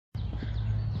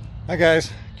Hi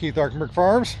guys, Keith Arkenberg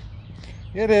Farms.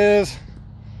 It is,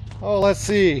 let's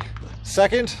see,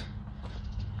 second,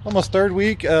 almost third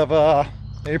week of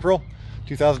April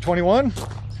 2021,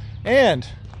 and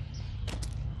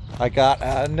I got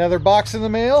another box in the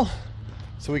mail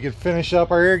so we could finish up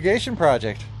our irrigation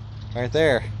project. Right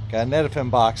there, got a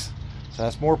netafim box, so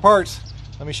that's more parts.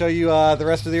 Let me show you the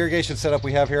rest of the irrigation setup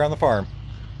we have here on the farm.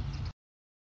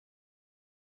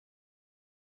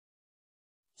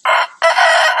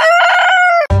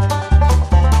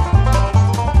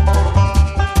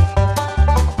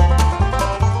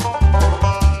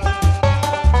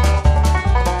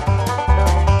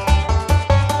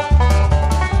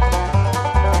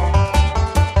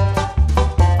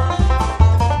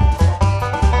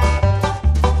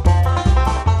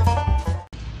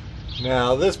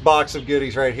 Now this box of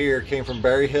goodies right here came from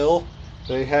Berry Hill.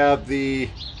 They have the,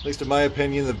 at least in my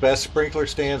opinion, the best sprinkler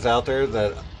stands out there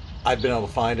that I've been able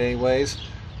to find anyways.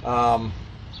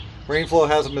 Rainflow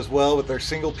has them as well, but they're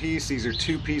single piece. These are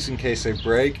two piece in case they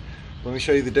break. Let me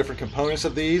show you the different components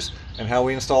of these and how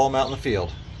we install them out in the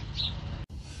field.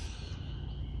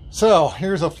 So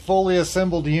here's a fully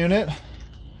assembled unit.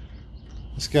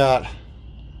 It's got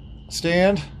a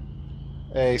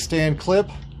stand clip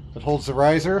that holds the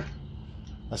riser,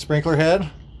 a sprinkler head.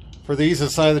 For these, the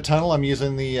side of the tunnel, I'm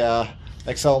using the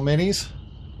XL Minis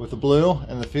with the blue.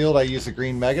 In the field, I use the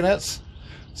green meganets.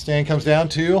 Stand comes down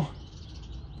to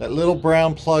that little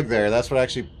brown plug there. That's what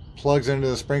actually plugs into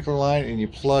the sprinkler line, and you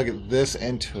plug this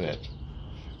into it.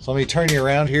 So let me turn you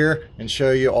around here and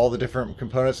show you all the different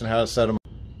components and how to set them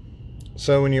up.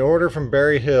 So when you order from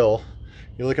Berry Hill,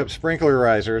 you look up sprinkler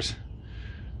risers.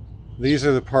 These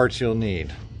are the parts you'll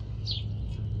need.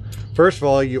 First of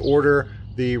all, you order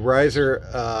the riser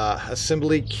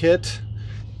assembly kit.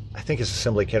 I think it's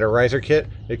assembly kit, a riser kit.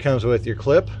 It comes with your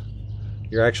clip,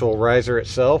 your actual riser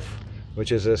itself,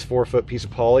 which is this 4-foot piece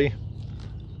of poly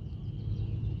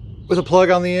with a plug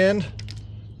on the end,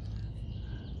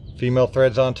 female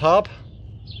threads on top,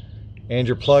 and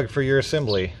your plug for your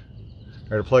assembly,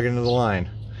 or to plug into the line.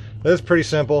 This is pretty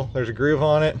simple. There's a groove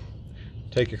on it.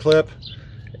 Take your clip.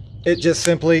 It just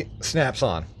simply snaps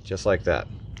on, just like that.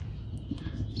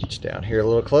 Down here a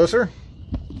little closer.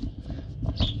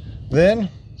 Then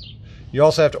you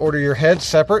also have to order your heads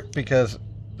separate because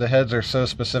the heads are so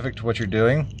specific to what you're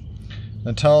doing.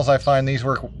 The tunnels, I find these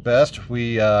work best.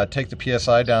 We take the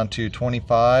PSI down to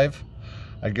 25.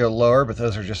 I'd go lower, but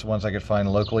those are just the ones I could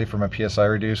find locally for my PSI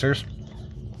reducers.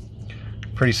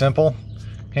 Pretty simple.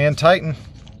 Hand tighten.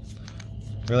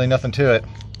 Really nothing to it.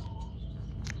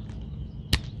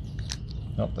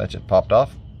 Nope, that just popped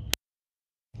off.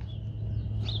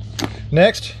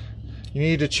 Next, you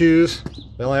need to choose,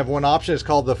 they only have one option. It's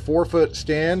called the 4-foot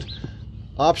stand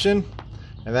option,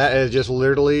 and that is just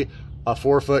literally a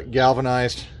 4-foot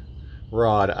galvanized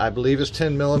rod. I believe it's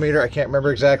 10 millimeter. I can't remember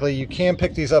exactly. You can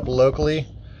pick these up locally,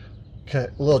 a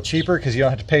little cheaper because you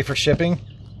don't have to pay for shipping,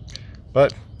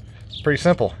 but it's pretty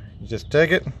simple. You just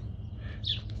take it,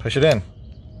 push it in.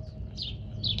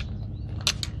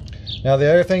 Now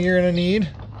the other thing you're going to need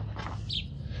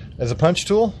is a punch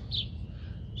tool.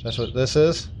 That's what this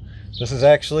is. This is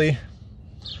actually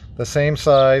the same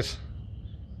size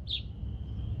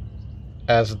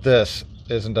as this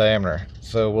is in diameter.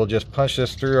 So we'll just punch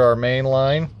this through our main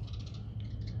line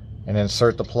and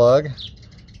insert the plug.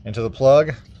 Into the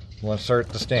plug, we'll insert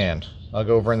the stand. I'll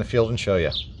go over in the field and show you.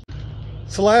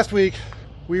 So last week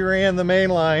we ran the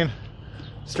main line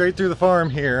straight through the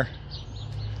farm here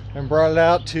and brought it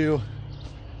out to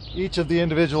each of the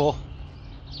individual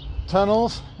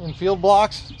tunnels and field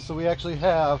blocks, so we actually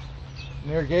have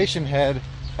an irrigation head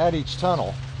at each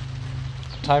tunnel.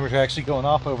 Timers are actually going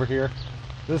off over here.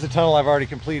 This is a tunnel I've already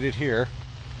completed here.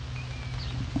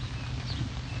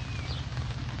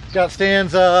 Got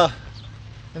stands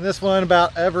in this one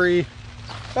about 11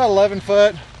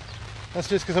 foot. That's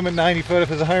just because I'm at 90 foot.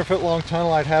 If it's a 100-foot long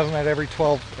tunnel, I'd have them at every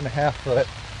 12.5 foot.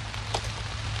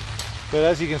 But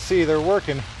as you can see, they're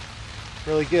working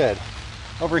really good.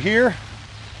 Over here,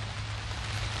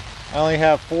 I only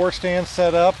have 4 stands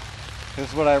set up. This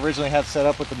is what I originally had set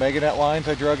up with the meganet lines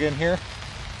I drug in here.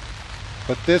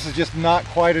 But this is just not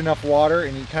quite enough water,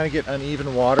 and you kind of get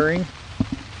uneven watering.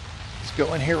 Let's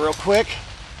go in here real quick.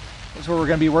 This is where we're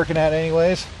going to be working at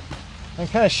anyways. I can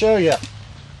kind of show you.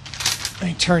 Let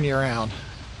me turn you around.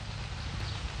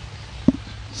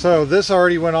 So this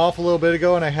already went off a little bit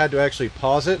ago, and I had to actually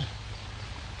pause it.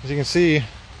 As you can see,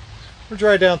 we're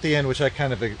dry down at the end, which I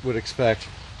kind of would expect.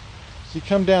 So you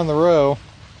come down the row,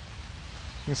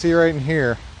 you can see right in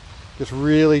here, it gets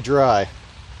really dry.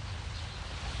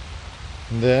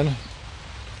 And then it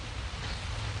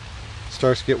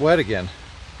starts to get wet again.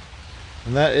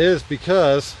 And that is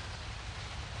because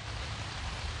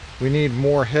we need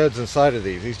more heads inside of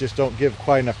these. These just don't give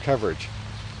quite enough coverage.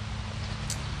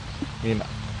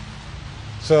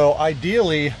 So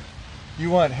ideally, you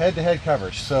want head-to-head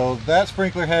coverage. So that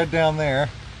sprinkler head down there,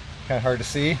 kind of hard to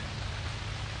see,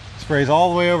 sprays all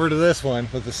the way over to this one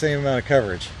with the same amount of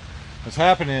coverage. What's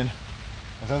happening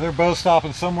is that they're both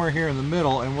stopping somewhere here in the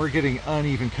middle and we're getting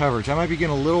uneven coverage. I might be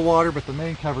getting a little water, but the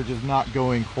main coverage is not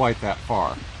going quite that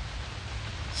far.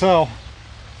 So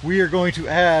we are going to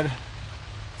add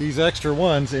these extra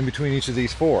ones in between each of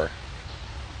these four.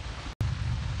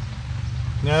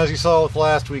 Now, as you saw with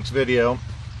last week's video,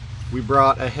 we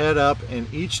brought a head up in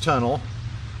each tunnel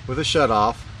with a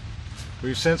shutoff.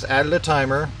 We've since added a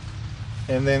timer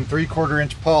and then 3/4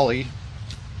 inch poly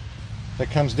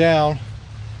that comes down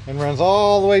and runs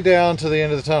all the way down to the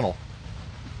end of the tunnel.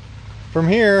 From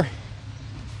here,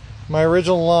 my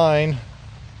original line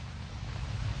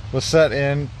was set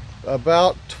in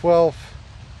about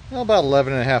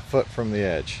 11.5 foot from the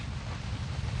edge.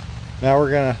 Now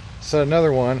we're gonna set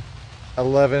another one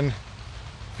 11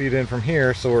 feet in from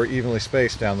here, so we're evenly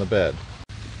spaced down the bed.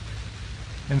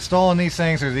 Installing these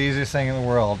things are the easiest thing in the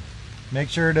world. Make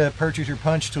sure to purchase your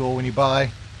punch tool when you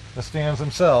buy the stands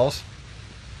themselves.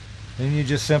 Then you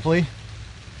just simply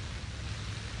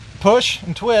push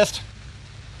and twist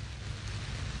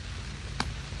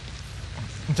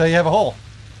until you have a hole.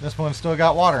 This one's still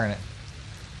got water in it.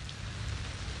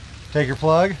 Take your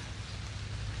plug,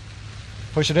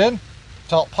 push it in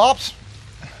until it pops.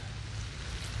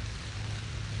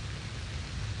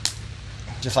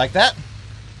 Just like that.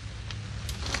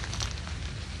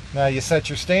 Now you set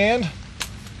your stand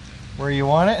where you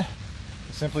want it.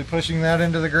 Simply pushing that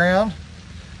into the ground,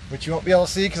 which you won't be able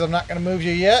to see because I'm not going to move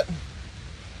you yet.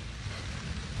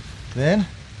 Then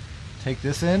take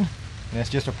this in, and it's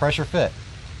just a pressure fit.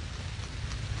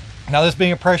 Now, this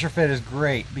being a pressure fit is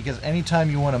great because anytime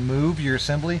you want to move your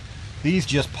assembly, these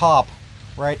just pop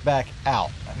right back out.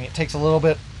 I mean, it takes a little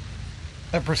bit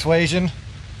of persuasion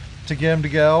to get them to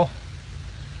go.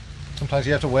 Sometimes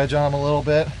you have to wedge on them a little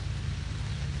bit.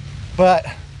 But,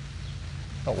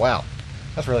 oh wow,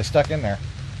 that's really stuck in there.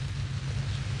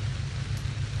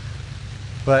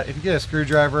 But if you get a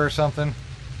screwdriver or something,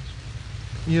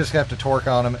 you just have to torque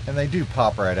on them and they do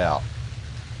pop right out.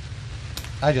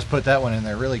 I just put that one in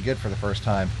there really good for the first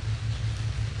time.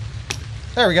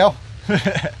 There we go.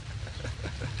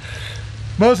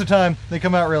 Most of the time they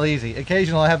come out real easy.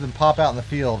 Occasionally I have them pop out in the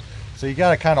field, so you got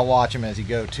to kind of watch them as you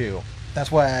go too.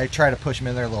 That's why I try to push them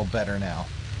in there a little better now.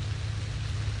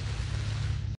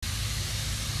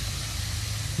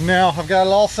 Now I've got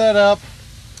it all set up.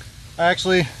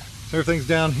 Actually, everything's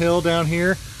downhill down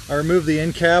here. I removed the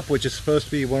end cap, which is supposed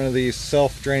to be one of these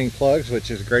self-draining plugs,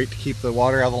 which is great to keep the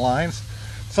water out of the lines.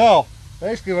 So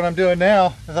basically what I'm doing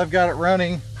now is I've got it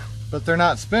running, but they're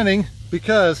not spinning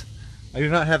because I do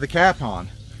not have the cap on.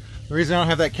 The reason I don't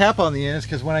have that cap on the end is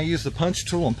because when I use the punch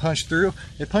tool and punch through,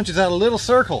 it punches out a little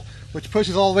circle, which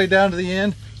pushes all the way down to the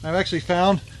end. I've actually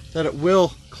found that it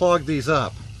will clog these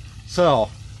up. So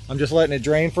I'm just letting it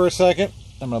drain for a second.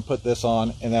 I'm going to put this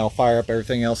on and that'll fire up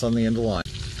everything else on the end of the line.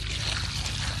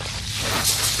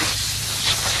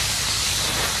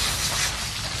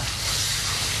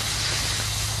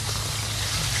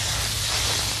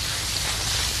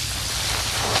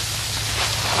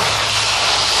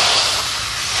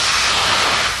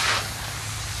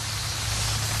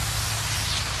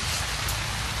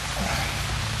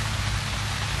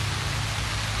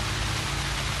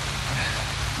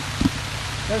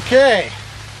 Okay,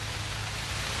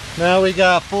 now we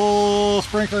got full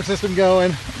sprinkler system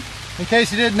going. In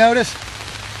case you didn't notice,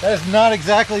 that is not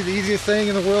exactly the easiest thing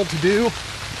in the world to do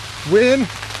when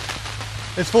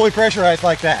it's fully pressurized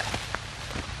like that.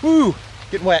 Woo,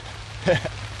 getting wet.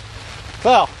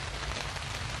 So,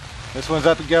 this one's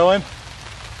up and going.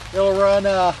 It'll run,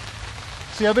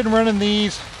 see, I've been running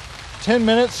these 10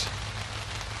 minutes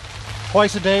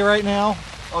twice a day right now.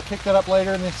 I'll kick that up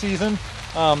later in the season.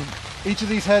 Each of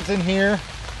these heads in here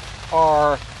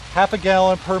are 1/2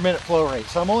 gallon per minute flow rate.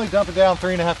 So I'm only dumping down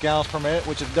 3.5 gallons per minute,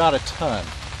 which is not a ton.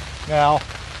 Now,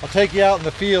 I'll take you out in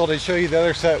the field and show you the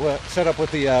other setup with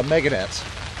the meganets.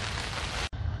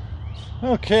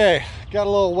 Okay, got a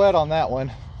little wet on that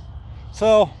one.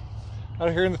 So,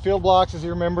 out here in the field blocks, as you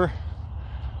remember,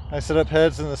 I set up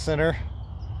heads in the center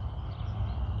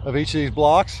of each of these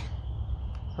blocks.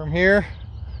 From here,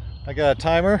 I got a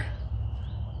timer.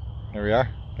 There we are.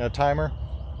 Got a timer.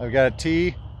 I've got a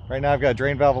T. Right now I've got a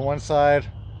drain valve on one side.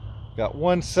 Got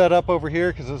one set up over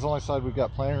here because this is the only side we've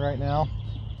got planted right now.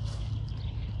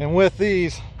 And with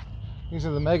these are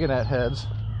the meganet heads.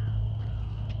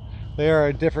 They are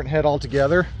a different head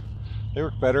altogether. They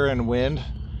work better in wind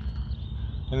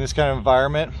in this kind of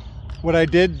environment. What I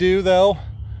did do though,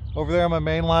 over there on my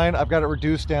main line, I've got it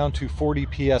reduced down to 40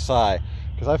 psi,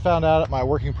 because I found out at my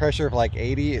working pressure of like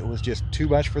 80, it was just too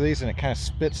much for these, and it kind of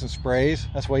spits and sprays.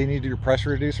 That's why you need your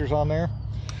pressure reducers on there.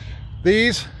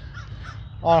 These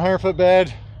on a 100-foot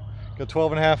bed go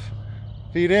 12.5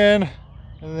 feet in,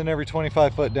 and then every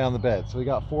 25 foot down the bed. So we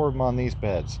got 4 of them on these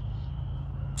beds.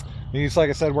 These, like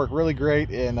I said, work really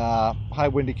great in high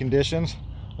windy conditions.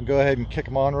 I'll go ahead and kick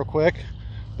them on real quick.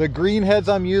 The green heads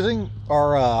I'm using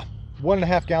are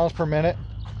 1.5 gallons per minute,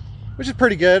 which is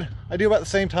pretty good. I do about the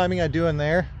same timing I do in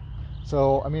there.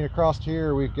 So, I mean, across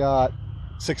here we've got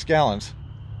 6 gallons,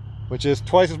 which is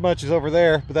twice as much as over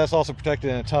there, but that's also protected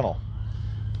in a tunnel.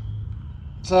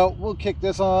 So we'll kick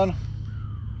this on.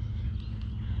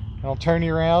 I'll turn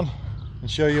you around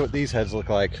and show you what these heads look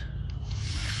like.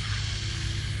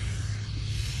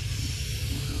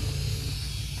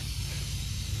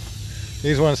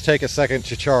 These ones take a second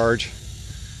to charge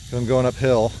because I'm going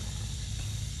uphill.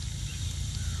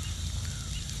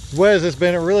 As wet as it's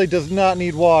been, it really does not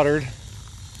need watered.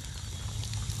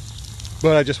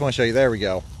 But I just want to show you. There we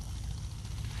go.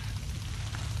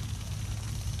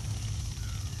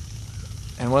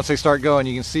 And once they start going,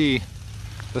 you can see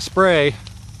the spray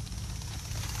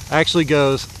actually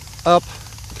goes up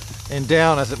and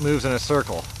down as it moves in a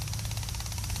circle.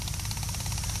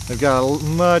 They've got a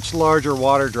much larger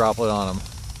water droplet on them.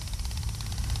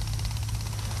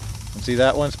 And see,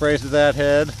 that one sprays to that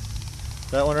head.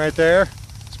 That one right there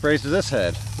sprays to this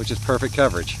head, which is perfect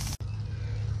coverage.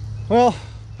 Well,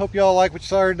 hope y'all like what you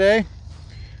saw today.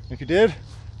 If you did,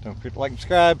 don't forget to like and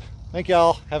subscribe. Thank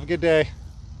y'all. Have a good day.